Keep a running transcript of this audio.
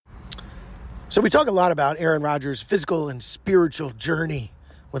So we talk a lot about Aaron Rodgers' physical and spiritual journey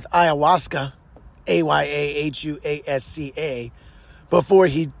with Ayahuasca, Ayahuasca, before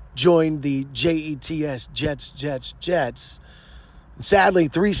he joined the Jets. And sadly,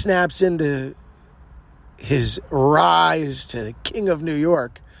 3 snaps into his rise to the King of New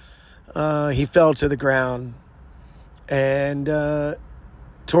York, he fell to the ground and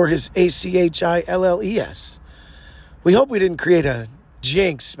tore his ACHILLES. We hope we didn't create a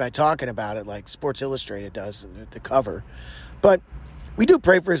jinx by talking about it like Sports Illustrated does in the cover. But we do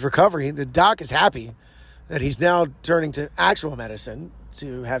pray for his recovery. The doc is happy that he's now turning to actual medicine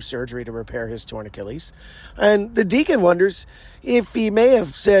to have surgery to repair his torn Achilles. And the deacon wonders if he may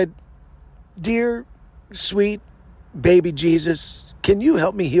have said, "Dear, sweet baby Jesus, can you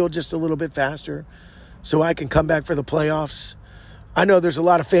help me heal just a little bit faster so I can come back for the playoffs?" I know there's a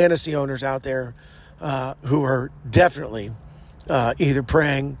lot of fantasy owners out there who are definitely either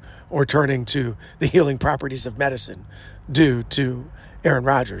praying or turning to the healing properties of medicine due to Aaron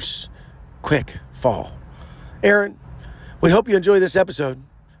Rodgers' quick fall. Aaron, we hope you enjoy this episode.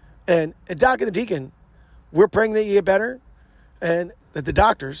 And Doc and the Deacon, we're praying that you get better and that the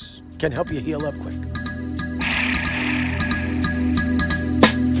doctors can help you heal up quick.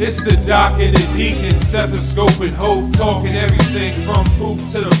 It's the Doc and the Deacon, stethoscope and hope, talking everything from poop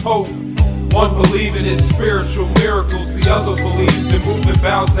to the Pope. One believing in spiritual miracles, the other believes in moving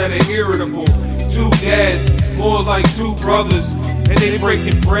bowels that are irritable. 2 dads, more like 2 brothers, and they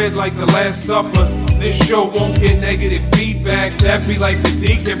breaking bread like the Last Supper. This show won't get negative feedback. That'd be like the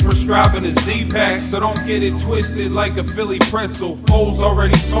deacon prescribing a Z-Pack. So don't get it twisted like a Philly pretzel. Foles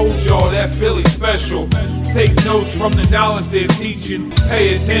already told y'all that Philly special. Take notes from the knowledge they're teaching.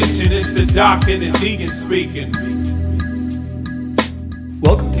 Pay attention, it's the Doc and the Deacon speaking.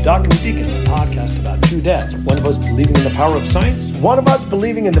 Welcome to Doc and the Deacon, a podcast about 2 dads. One of us believing in the power of science. One of us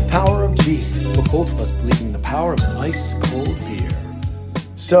believing in the power of Jesus. But both of us believing in the power of an ice-cold beer.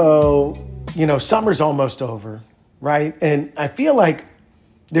 So, summer's almost over, right? And I feel like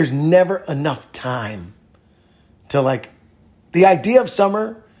there's never enough time to the idea of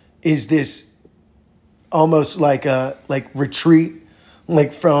summer is this almost like a retreat,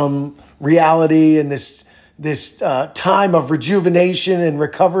 from reality and this time of rejuvenation and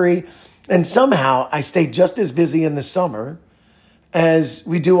recovery. And somehow I stay just as busy in the summer as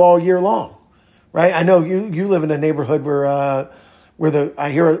we do all year long, right? I know you live in a neighborhood where I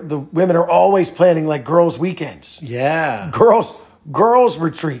hear the women are always planning girls' weekends. Yeah. Girls'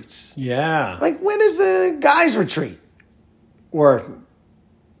 retreats. Yeah. When is the guys' retreat? Or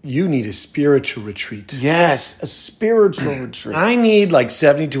you need a spiritual retreat. Yes, a spiritual retreat. I need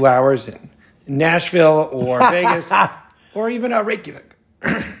 72 hours in Nashville or Vegas or even Reykjavik.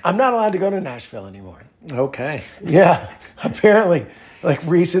 I'm not allowed to go to Nashville anymore. Okay. Yeah, apparently.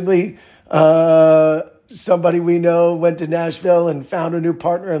 Recently, somebody we know went to Nashville and found a new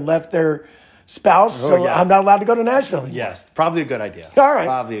partner and left their spouse. I'm not allowed to go to Nashville anymore. Yes, probably a good idea. All right.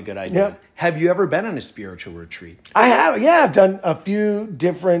 Probably a good idea. Yep. Have you ever been on a spiritual retreat? I have. Yeah, I've done a few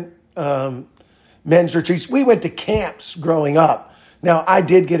different men's retreats. We went to camps growing up. Now, I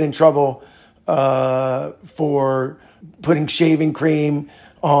did get in trouble for putting shaving cream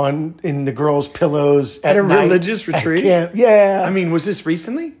in the girls' pillows at a night religious retreat. Yeah. I mean, was this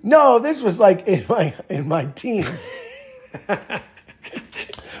recently? No, this was in my teens.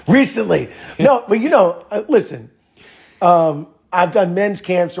 Recently. No, but listen. I've done men's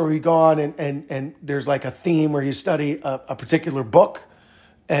camps where we go on and there's a theme where you study a particular book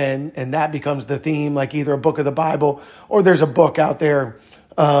and that becomes the theme, either a book of the Bible or there's a book out there.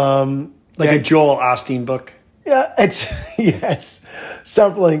 A Joel Osteen book? Yeah, yes,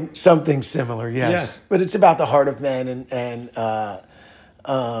 something similar, yes. Yeah. But it's about the heart of men and the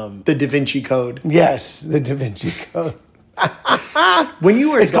Da Vinci Code. Yes, the Da Vinci Code.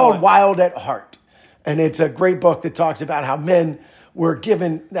 It's called Wild at Heart. And it's a great book that talks about how men were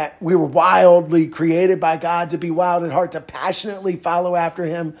given that we were wildly created by God to be wild at heart, to passionately follow after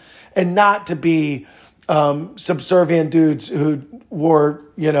him and not to be subservient dudes who wore,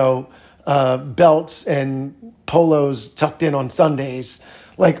 belts and polos tucked in on Sundays.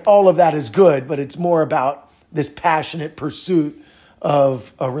 All of that is good, but it's more about this passionate pursuit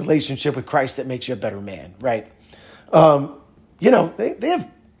of a relationship with Christ that makes you a better man, right? They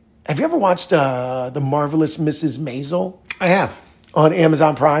have you ever watched The Marvelous Mrs. Maisel? I have. On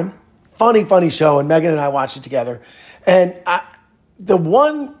Amazon Prime. Funny show, and Megan and I watched it together. And the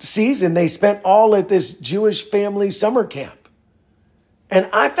one season, they spent all at this Jewish family summer camp. And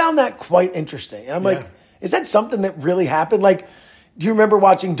I found that quite interesting. And I'm like, is that something that really happened? Do you remember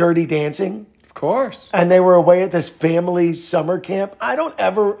watching Dirty Dancing? Of course. And they were away at this family summer camp.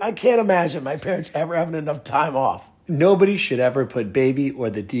 I can't imagine my parents ever having enough time off. Nobody should ever put baby or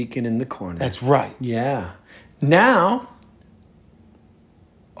the deacon in the corner. That's right. Yeah. Now,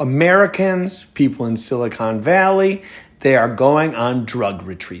 Americans, people in Silicon Valley, they are going on drug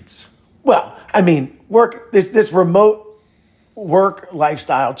retreats. Well, I mean, this remote work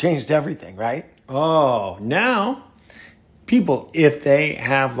lifestyle changed everything, right? Oh, now people, if they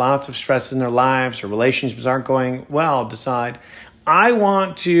have lots of stress in their lives or relationships aren't going well, decide, I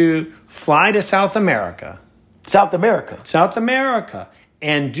want to fly to South America,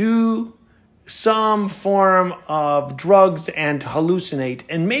 and do some form of drugs and hallucinate,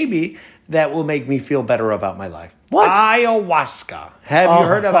 and maybe that will make me feel better about my life. What? Ayahuasca. Have you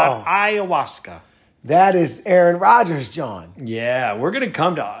heard about ayahuasca? That is Aaron Rodgers, John. Yeah, we're going to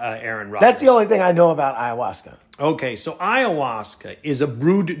come to Aaron Rodgers. That's the only thing I know about ayahuasca. Okay, so ayahuasca is a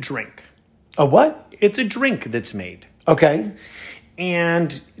brewed drink. A what? It's a drink that's made. Okay.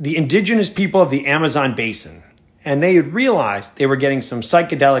 And the indigenous people of the Amazon basin, and they had realized they were getting some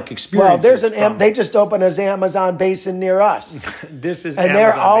psychedelic experiences. Well, they just opened an Amazon basin near us. This is and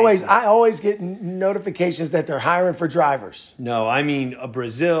Amazon basin. I always get notifications that they're hiring for drivers. No, I mean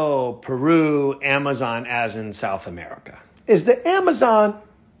Brazil, Peru, Amazon, as in South America. Is the Amazon?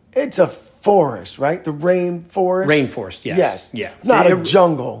 It's a forest, right? The rainforest. Rainforest, yes. Yes. Yeah. Not a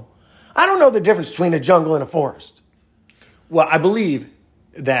jungle. I don't know the difference between a jungle and a forest. Well, I believe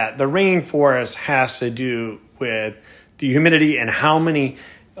that the rainforest has to do with the humidity and how many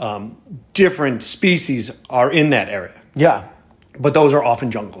different species are in that area. Yeah. But those are often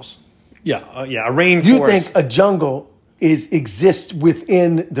jungles. Yeah, a rainforest. You think a jungle exists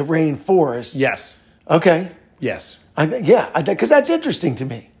within the rainforest? Yes. Okay. Yes. Because that's interesting to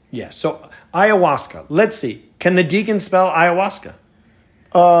me. Yes. So ayahuasca. Let's see. Can the deacon spell ayahuasca?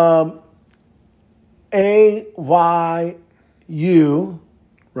 A-Y-U.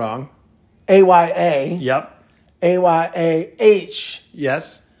 Wrong. A-Y-A. Yep. A-Y-A-H.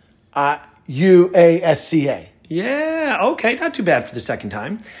 Yes. U-A-S-C-A. Yeah, okay, not too bad for the second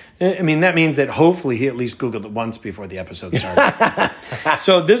time. I mean, that means that hopefully he at least Googled it once before the episode started.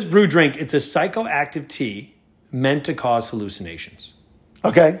 So this brew drink, it's a psychoactive tea meant to cause hallucinations.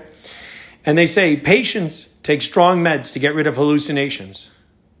 Okay. And they say patients take strong meds to get rid of hallucinations.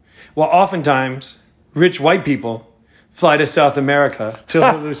 Well, oftentimes, rich white people fly to South America to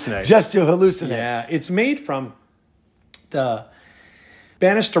hallucinate. Just to hallucinate. Yeah, it's made from the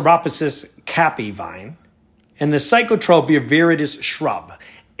Banisteropsis caapi vine and the Psychotropia viridis shrub.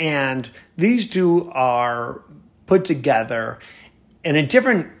 And these two are put together. And in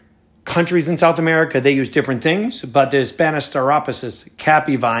different countries in South America, they use different things. But this Banisteropsis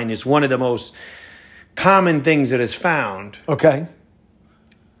caapi vine is one of the most common things that is found. Okay.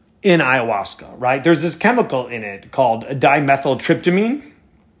 In ayahuasca, right? There's this chemical in it called dimethyltryptamine.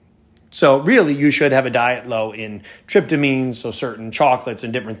 So really, you should have a diet low in tryptamine. So certain chocolates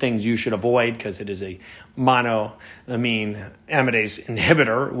and different things you should avoid because it is a monoamine amidase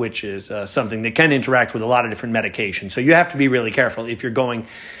inhibitor, which is something that can interact with a lot of different medications. So you have to be really careful if you're going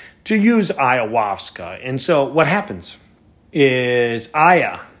to use ayahuasca. And so what happens is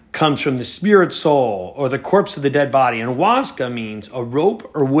aya comes from the spirit soul or the corpse of the dead body. And huasca means a rope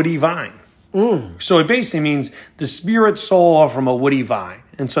or woody vine. So it basically means the spirit soul from a woody vine.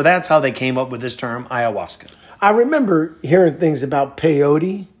 And so that's how they came up with this term, ayahuasca. I remember hearing things about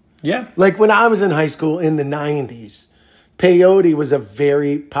peyote. Yeah. Like when I was in high school in the 90s, peyote was a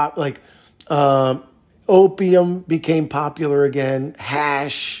very opium became popular again.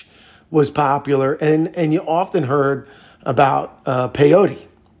 Hash was popular. And you often heard about peyote.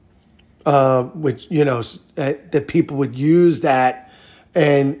 Which, that people would use that.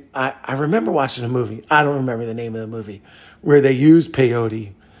 And I remember watching a movie. I don't remember the name of the movie where they used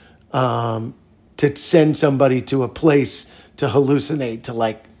peyote to send somebody to a place to hallucinate,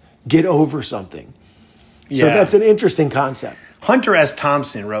 to get over something. Yeah. So that's an interesting concept. Hunter S.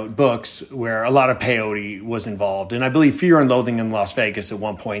 Thompson wrote books where a lot of peyote was involved. And I believe Fear and Loathing in Las Vegas at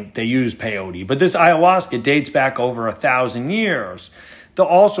one point, they used peyote. But this ayahuasca dates back over 1,000 years. They'll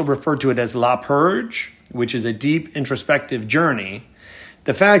also refer to it as La Purge, which is a deep introspective journey.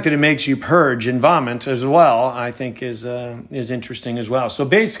 The fact that it makes you purge and vomit as well, I think, is interesting as well. So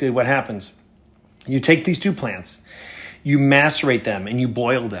basically what happens, you take these two plants, you macerate them, and you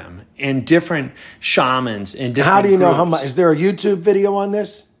boil them. And different shamans and different How do you know groups, how much? Is there a YouTube video on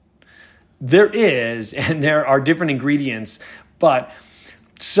this? There is, and there are different ingredients, but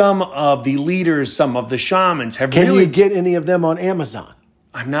some of the leaders, some of the shamans have Can you get any of them on Amazon?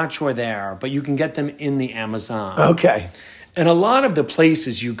 I'm not sure they are, but you can get them in the Amazon. Okay. And a lot of the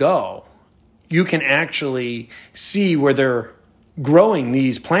places you go, you can actually see where they're growing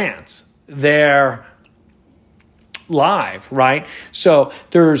these plants. They're live, right? So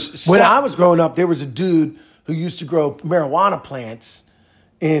there's... When I was growing up, there was a dude who used to grow marijuana plants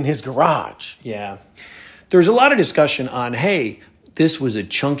in his garage. Yeah. There's a lot of discussion on, hey, this was a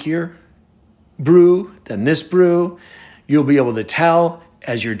chunkier brew than this brew. You'll be able to tell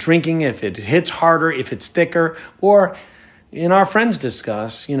as you're drinking if it hits harder, if it's thicker, or... And our friends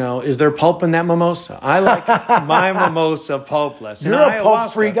discuss, is there pulp in that mimosa? I like my mimosa pulpless. You're a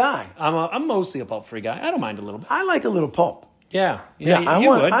pulp-free guy. I'm mostly a pulp-free guy. I don't mind a little bit. I like a little pulp. Yeah,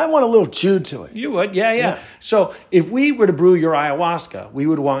 I want a little chew to it. You would, yeah. So if we were to brew your ayahuasca, we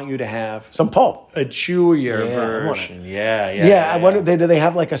would want you to have some pulp, a chewier version. I wonder, do they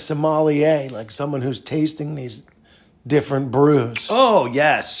have like a sommelier, like someone who's tasting these different brews? Oh,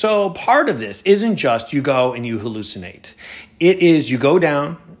 yes. So part of this isn't just you go and you hallucinate. It is you go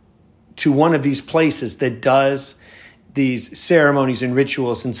down to one of these places that does these ceremonies and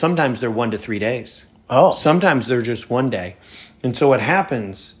rituals, and sometimes they're 1 to 3 days. Oh. Sometimes they're just one day. And so what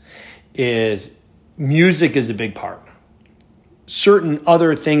happens is music is a big part. Certain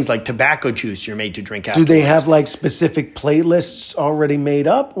other things like tobacco juice you're made to drink afterwards. Do they have like specific playlists already made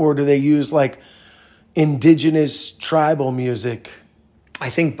up, or do they use like indigenous tribal music? I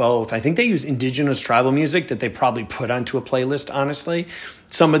think both. I think they use indigenous tribal music that they probably put onto a playlist, honestly.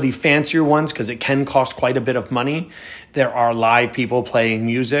 Some of the fancier ones, because it can cost quite a bit of money, there are live people playing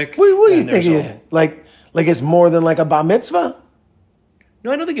music. What do you think? Like it's more than like a bar mitzvah?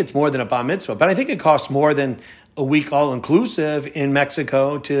 No, I don't think it's more than a bar mitzvah, but I think it costs more than a week all-inclusive in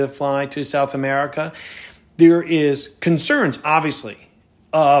Mexico to fly to South America. There is concerns, obviously,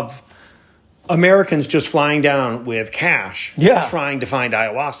 of Americans just flying down with cash, trying to find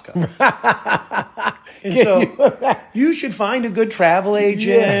ayahuasca. And so you should find a good travel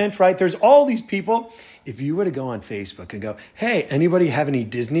agent, right? There's all these people. If you were to go on Facebook and go, hey, anybody have any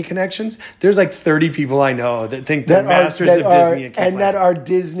Disney connections? There's like 30 people I know that think they're masters of Disney. And that are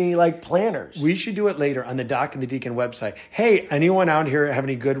Disney like planners. We should do it later on the Doc and the Deacon website. Hey, anyone out here have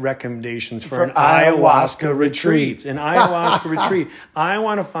any good recommendations for an ayahuasca retreat? An ayahuasca retreat. I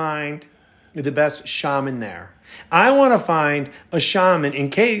want to find the best shaman there. I want to find a shaman in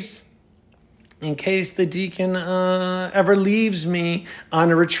case the deacon ever leaves me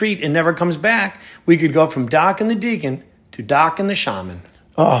on a retreat and never comes back. We could go from Doc and the deacon to Doc and the shaman.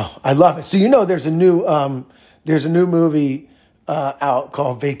 Oh, I love it. So there's a new movie out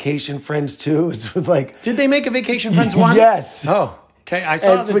called Vacation Friends 2. It's with like... Did they make a Vacation Friends 1? Yes. Oh, okay. I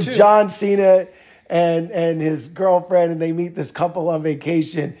saw it's with too. John Cena and his girlfriend, and they meet this couple on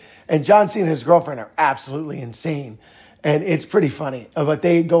vacation. And John Cena and his girlfriend are absolutely insane. And it's pretty funny. But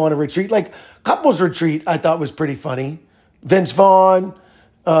they go on a retreat. Like, couples retreat, I thought was pretty funny. Vince Vaughn,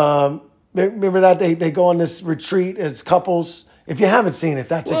 remember that? They go on this retreat as couples. If you haven't seen it,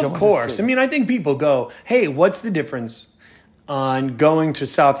 that's a good one. Of course. I mean, I think people go, hey, what's the difference on going to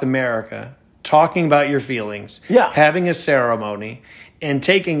South America, talking about your feelings, having a ceremony, and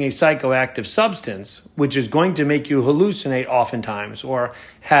taking a psychoactive substance, which is going to make you hallucinate oftentimes or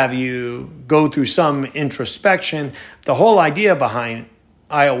have you go through some introspection. The whole idea behind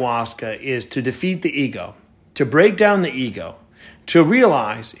ayahuasca is to defeat the ego, to break down the ego, to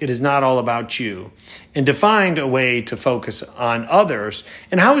realize it is not all about you, and to find a way to focus on others.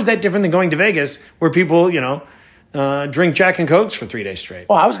 And how is that different than going to Vegas where people, drink Jack and Cokes for 3 days straight?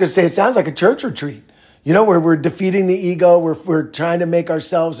 Well, I was going to say, it sounds like a church retreat. Where we're defeating the ego, we're trying to make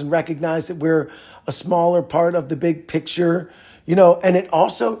ourselves and recognize that we're a smaller part of the big picture, and it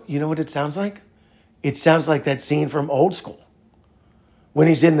also, what it sounds like? It sounds like that scene from Old School when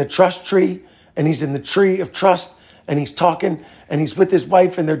he's in the trust tree and he's in the tree of trust and he's talking and he's with his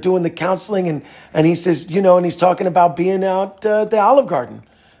wife and they're doing the counseling and he says, and he's talking about being out the Olive Garden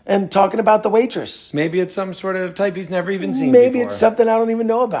and talking about the waitress. Maybe it's some sort of type he's never even seen Maybe before. It's something I don't even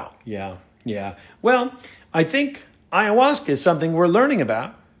know about. Yeah. Well, I think ayahuasca is something we're learning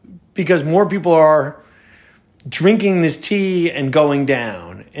about because more people are drinking this tea and going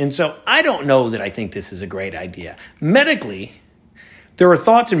down. And so I don't know that I think this is a great idea. Medically, there are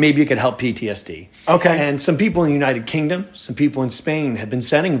thoughts and maybe it could help PTSD. Okay. And some people in the United Kingdom, some people in Spain have been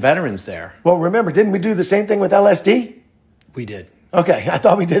sending veterans there. Well, remember, didn't we do the same thing with LSD? We did. Okay, I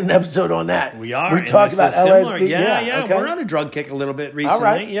thought we did an episode on that. We are. We talked about LSD. Yeah. Okay. We're on a drug kick a little bit recently. All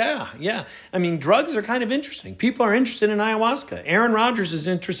right. Yeah. I mean, drugs are kind of interesting. People are interested in ayahuasca. Aaron Rodgers is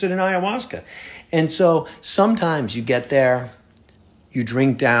interested in ayahuasca. And so sometimes you get there, you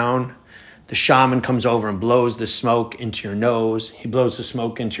drink down, the shaman comes over and blows the smoke into your nose. He blows the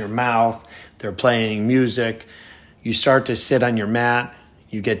smoke into your mouth. They're playing music. You start to sit on your mat.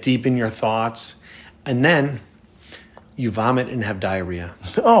 You get deep in your thoughts, and then you vomit and have diarrhea.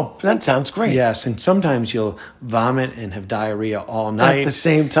 Oh, that sounds great. Yes, and sometimes you'll vomit and have diarrhea all night. At the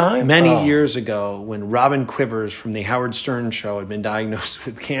same time? Many years ago, when Robin Quivers from the Howard Stern show had been diagnosed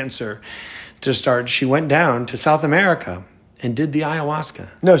with cancer, she went down to South America and did the ayahuasca.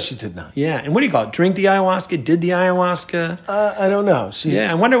 No, she did not. Yeah, and what do you call it? Drink the ayahuasca? Did the ayahuasca? I don't know.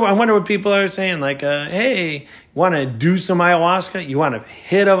 I wonder what people are saying. Like, hey, want to do some ayahuasca? You want a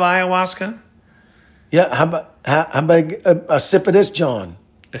hit of ayahuasca? Yeah, how about a sip of this, John?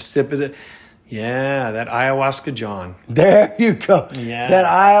 A sip of the... Yeah, that ayahuasca John. There you go. Yeah. That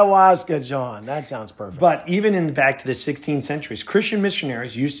ayahuasca John. That sounds perfect. But even back to the 16th centuries, Christian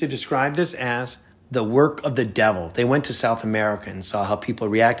missionaries used to describe this as the work of the devil. They went to South America and saw how people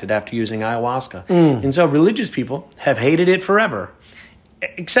reacted after using ayahuasca. And so religious people have hated it forever.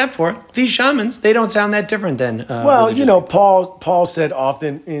 Except for these shamans, they don't sound that different than Paul said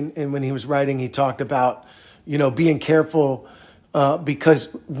often in when he was writing, he talked about, being careful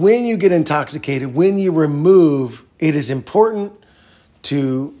because when you get intoxicated, when you remove, it is important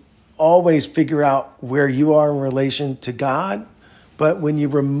to always figure out where you are in relation to God. But when you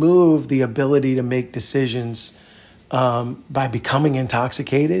remove the ability to make decisions by becoming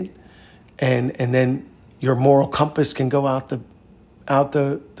intoxicated, and then your moral compass can go out the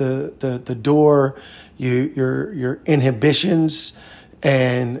door, your inhibitions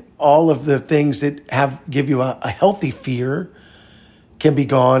and all of the things that give you a healthy fear can be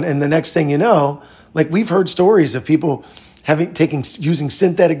gone. And the next thing you know, like we've heard stories of people using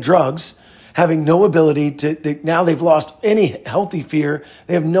synthetic drugs, having no ability now they've lost any healthy fear.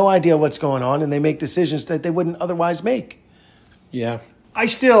 They have no idea what's going on, and they make decisions that they wouldn't otherwise make. Yeah. I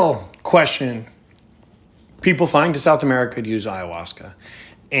still question people flying to South America to use ayahuasca.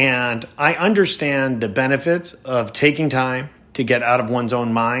 And I understand the benefits of taking time to get out of one's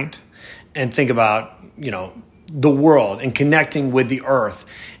own mind and think about, the world and connecting with the earth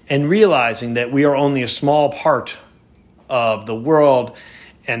and realizing that we are only a small part of the world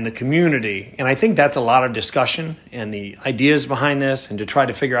and the community. And I think that's a lot of discussion and the ideas behind this and to try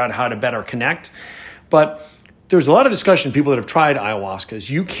to figure out how to better connect. But there's a lot of discussion, people that have tried ayahuascas.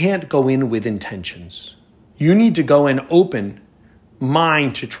 You can't go in with intentions. You need to go in open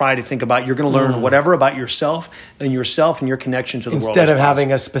mind to try to think about, you're going to learn whatever about yourself and your connection to the world. Instead of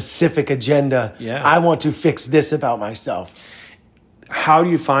having a specific agenda, Yeah. I want to fix this about myself. How do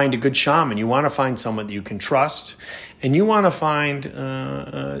you find a good shaman? You want to find someone that you can trust, and you want to find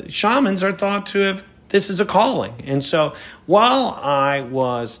shamans are thought to have, this is a calling. And so while I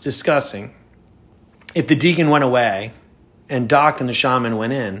was discussing if the deacon went away and Doc and the shaman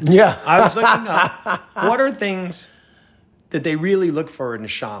went in, I was looking up what are things that they really look for in a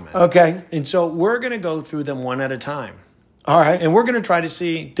shaman. Okay. And so we're going to go through them one at a time. All right. And we're going to try to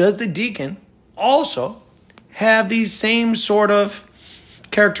see, does the deacon also have these same sort of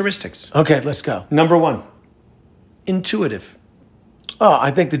characteristics? Okay, let's go. Number one, intuitive. Oh,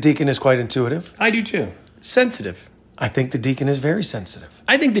 I think the deacon is quite intuitive. I do too. Sensitive. I think the deacon is very sensitive.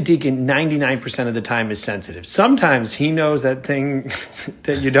 I think the deacon 99% of the time is sensitive. Sometimes he knows that thing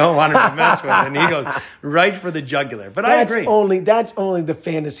that you don't want him to mess with, and he goes right for the jugular. But I agree. That's only the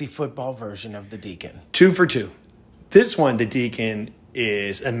fantasy football version of the deacon. 2 for 2. This one, the deacon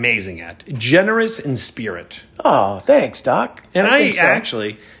is amazing at. Generous in spirit. Oh, thanks, Doc. And I think so.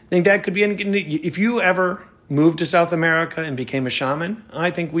 actually think that could be, if you ever moved to South America and became a shaman,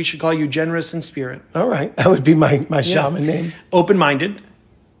 I think we should call you generous in spirit. All right. That would be my shaman name. Open-minded.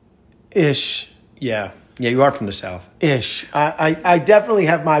 Ish. Yeah. Yeah, you are from the South. Ish. I definitely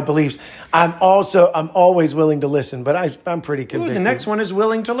have my beliefs. I'm always willing to listen, but I'm pretty convicted. Ooh, the next one is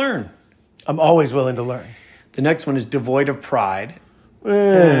willing to learn. I'm always willing to learn. The next one is devoid of pride.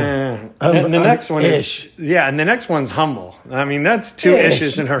 And the next one ish. And the next one's humble. I mean, that's two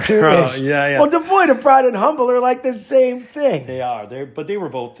ishes in a row. Yeah. Well, devoid of pride and humble are like the same thing. They are. But they were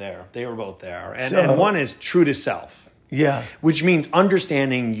both there. And one is true to self. Yeah. Which means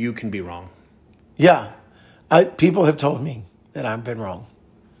understanding you can be wrong. Yeah. People have told me that I've been wrong.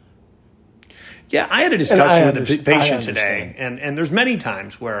 Yeah, I had a discussion with a patient today, and there's many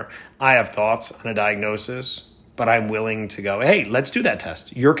times where I have thoughts on a diagnosis, but I'm willing to go, hey, let's do that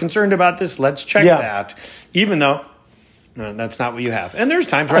test. You're concerned about this, let's check that, even though that's not what you have. And there's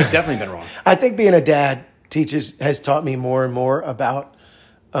times where I've definitely been wrong. I think being a dad has taught me more and more about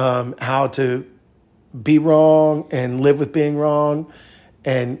how to be wrong and live with being wrong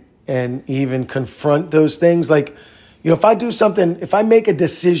and even confront those things. Like, if I do something, if I make a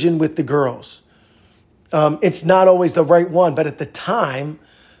decision with the girls, it's not always the right one, but at the time,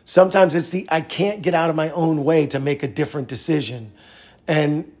 sometimes it's I can't get out of my own way to make a different decision.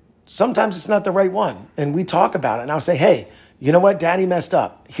 And sometimes it's not the right one. And we talk about it. And I'll say, hey, you know what? Daddy messed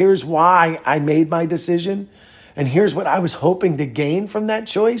up. Here's why I made my decision. And here's what I was hoping to gain from that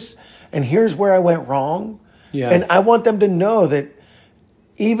choice. And here's where I went wrong. Yeah. And I want them to know that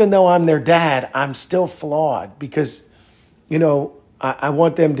even though I'm their dad, I'm still flawed because, I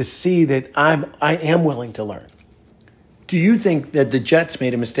want them to see that I am willing to learn. Do you think that the Jets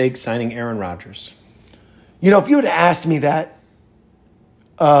made a mistake signing Aaron Rodgers? If you had asked me that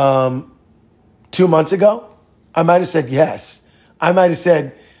 2 months ago, I might have said yes. I might have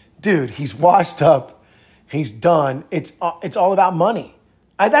said, dude, he's washed up. He's done. It's all about money.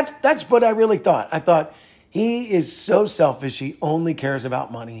 That's what I really thought. I thought he is so selfish. He only cares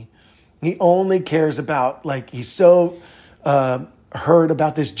about money. He only cares about, he's so hurt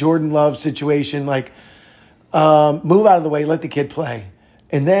about this Jordan Love situation. Move out of the way, let the kid play.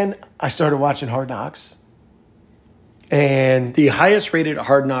 And then I started watching Hard Knocks. And the highest rated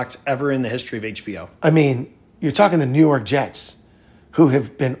Hard Knocks ever in the history of HBO. I mean, you're talking the New York Jets, who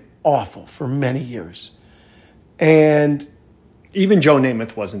have been awful for many years. And even Joe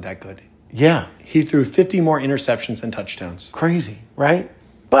Namath wasn't that good. Yeah. He threw 50 more interceptions than touchdowns. Crazy, right?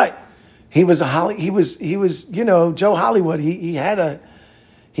 But he was Joe Hollywood. He had a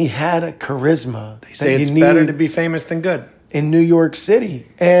charisma. They say it's better to be famous than good. In New York City.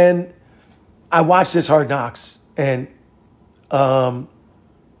 And I watched this Hard Knocks, and I've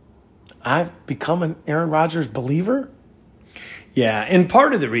become an Aaron Rodgers believer. Yeah, and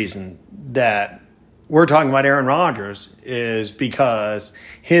part of the reason that we're talking about Aaron Rodgers is because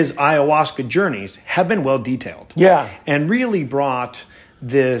his ayahuasca journeys have been well detailed. Yeah. And really brought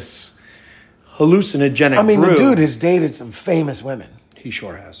this hallucinogenic brew. The dude has dated some famous women. He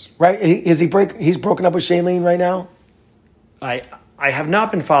sure has. Right? He's broken up with Shailene right now? I have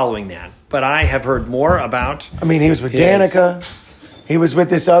not been following that, but I have heard more about... he was with Danica. He was with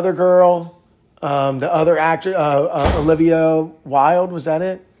this other girl, the other actress, Olivia Wilde. Was that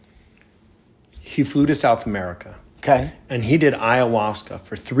it? He flew to South America. Okay. And he did ayahuasca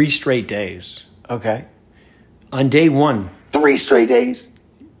for 3 straight days. Okay. On day 1. 3 straight days?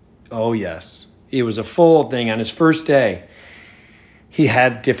 Oh, yes. It was a full thing. On his first day, he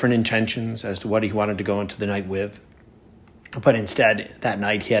had different intentions as to what he wanted to go into the night with. But instead, that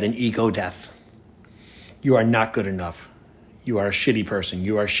night, he had an ego death. You are not good enough. You are a shitty person.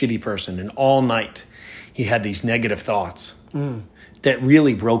 You are a shitty person. And all night, he had these negative thoughts that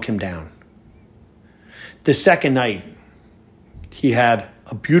really broke him down. The second night, he had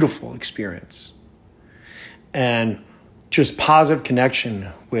a beautiful experience and just positive connection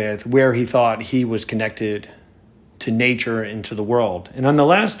with where he thought he was connected to nature and to the world. And on the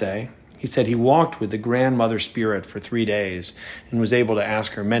last day, he said he walked with the grandmother spirit for 3 days and was able to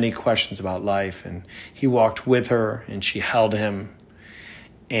ask her many questions about life. And he walked with her and she held him.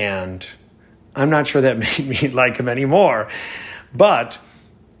 And I'm not sure that made me like him anymore. But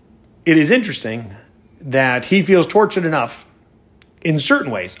it is interesting that he feels tortured enough in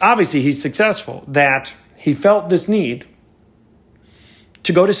certain ways. Obviously, he's successful, that he felt this need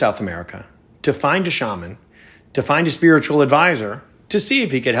to go to South America, to find a shaman, to find a spiritual advisor, to see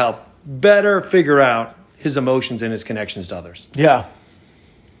if he could help better figure out his emotions and his connections to others. Yeah.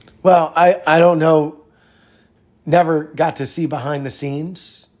 Well, I don't know, never got to see behind the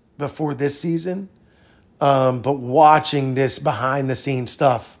scenes before this season, but watching this behind the scenes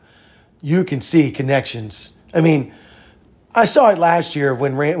stuff, you can see connections. I saw it last year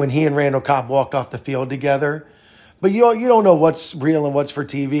when he and Randall Cobb walked off the field together, but you don't know what's real and what's for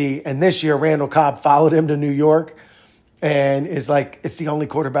TV. And this year, Randall Cobb followed him to New York and is like, it's the only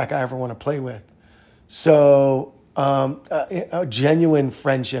quarterback I ever want to play with. So a genuine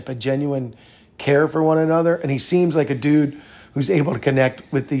friendship, a genuine care for one another. And he seems like a dude who's able to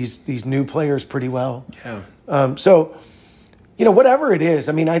connect with these new players pretty well. Yeah. So whatever it is,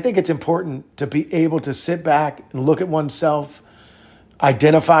 I think it's important to be able to sit back and look at oneself,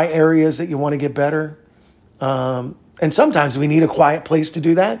 identify areas that you want to get better. And sometimes we need a quiet place to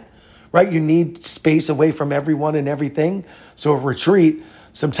do that, right? You need space away from everyone and everything. So a retreat,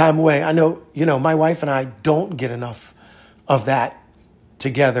 some time away. I know, my wife and I don't get enough of that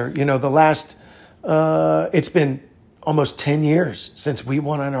together. The last, it's been almost 10 years since we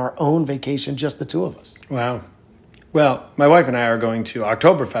went on our own vacation, just the two of us. Wow. Well, my wife and I are going to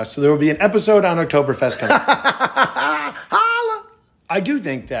Oktoberfest, so there will be an episode on Oktoberfest coming. Holla! I do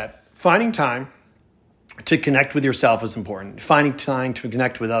think that finding time to connect with yourself is important. Finding time to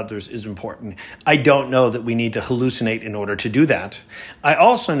connect with others is important. I don't know that we need to hallucinate in order to do that. I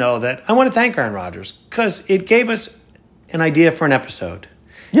also know that I want to thank Aaron Rodgers because it gave us an idea for an episode.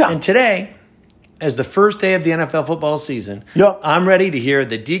 Yeah. And today, as the first day of the NFL football season. Yep. I'm ready to hear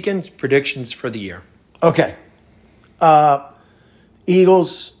the Deacon's predictions for the year. Okay.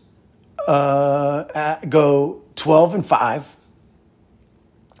 Eagles go 12-5.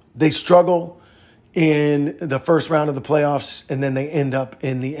 They struggle in the first round of the playoffs, and then they end up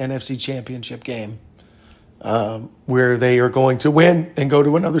in the NFC Championship game, where they are going to win and go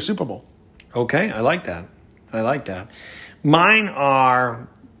to another Super Bowl. Okay, I like that. Mine are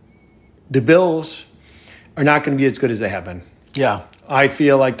the Bills are not going to be as good as they have been. Yeah. I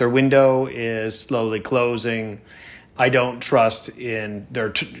feel like their window is slowly closing. I don't trust in their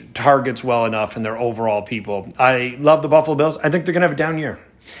targets well enough and their overall people. I love the Buffalo Bills. I think they're going to have a down year.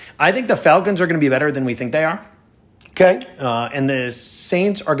 I think the Falcons are going to be better than we think they are. Okay. And the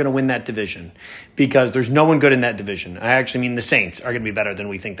Saints are going to win that division because there's no one good in that division. I actually mean the Saints are going to be better than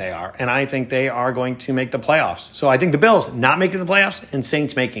we think they are. And I think they are going to make the playoffs. So I think the Bills not making the playoffs and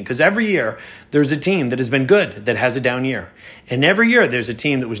Saints making. Because every year there's a team that has been good that has a down year. And every year there's a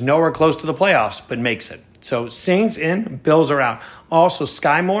team that was nowhere close to the playoffs but makes it. So Saints in, Bills are out. Also,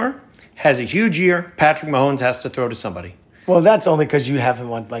 Sky Moore has a huge year. Patrick Mahomes has to throw to somebody. Well, that's only because you have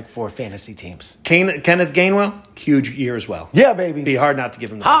him on like 4 fantasy teams. Kenneth Gainwell, huge year as well. Yeah, baby. Be hard not to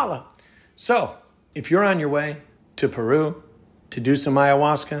give him the Holla. ball. So, if you're on your way to Peru to do some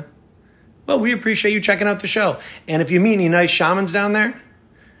ayahuasca, well, we appreciate you checking out the show. And if you meet any nice shamans down there,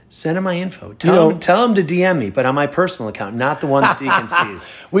 send them my info. Tell them to DM me, but on my personal account, not the one that Deacon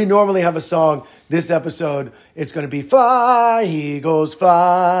sees. We normally have a song. This episode, it's going to be Fly, Eagles,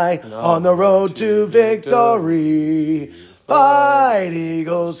 fly, on the road to victory. Fight,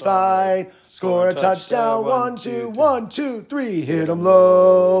 Eagles, fight, score a touchdown, 1, 2, 1, 2, 3. Hit 'em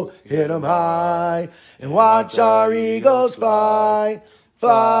low, hit 'em high, and watch our Eagles fly.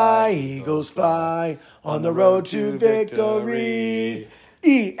 Fly, Eagles, fly, on the road to victory.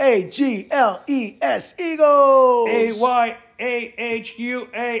 EAGLES, Eagles.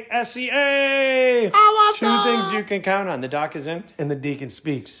 AYAHUASEA. Two things you can count on. The doc is in. And the Deacon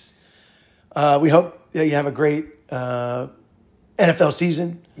speaks. We hope that you have a great NFL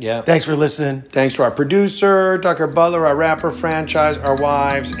season. Yeah. Thanks for listening. Thanks to our producer, Tucker Butler, our rapper franchise, our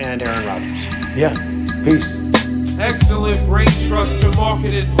wives, and Aaron Rodgers. Yeah. Peace. Excellent brain trust to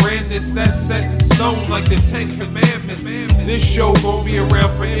market and brand this. That's set in stone like the 10 Commandments. This show gon' be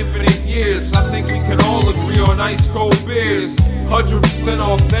around for infinite years. I think we can all agree on ice cold beers. 100%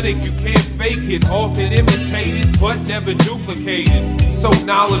 authentic, you can't fake it. Often imitated, but never duplicated. So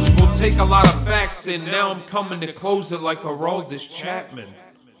knowledgeable, take a lot of facts in. Now I'm coming to close it like a Rodgers Chapman.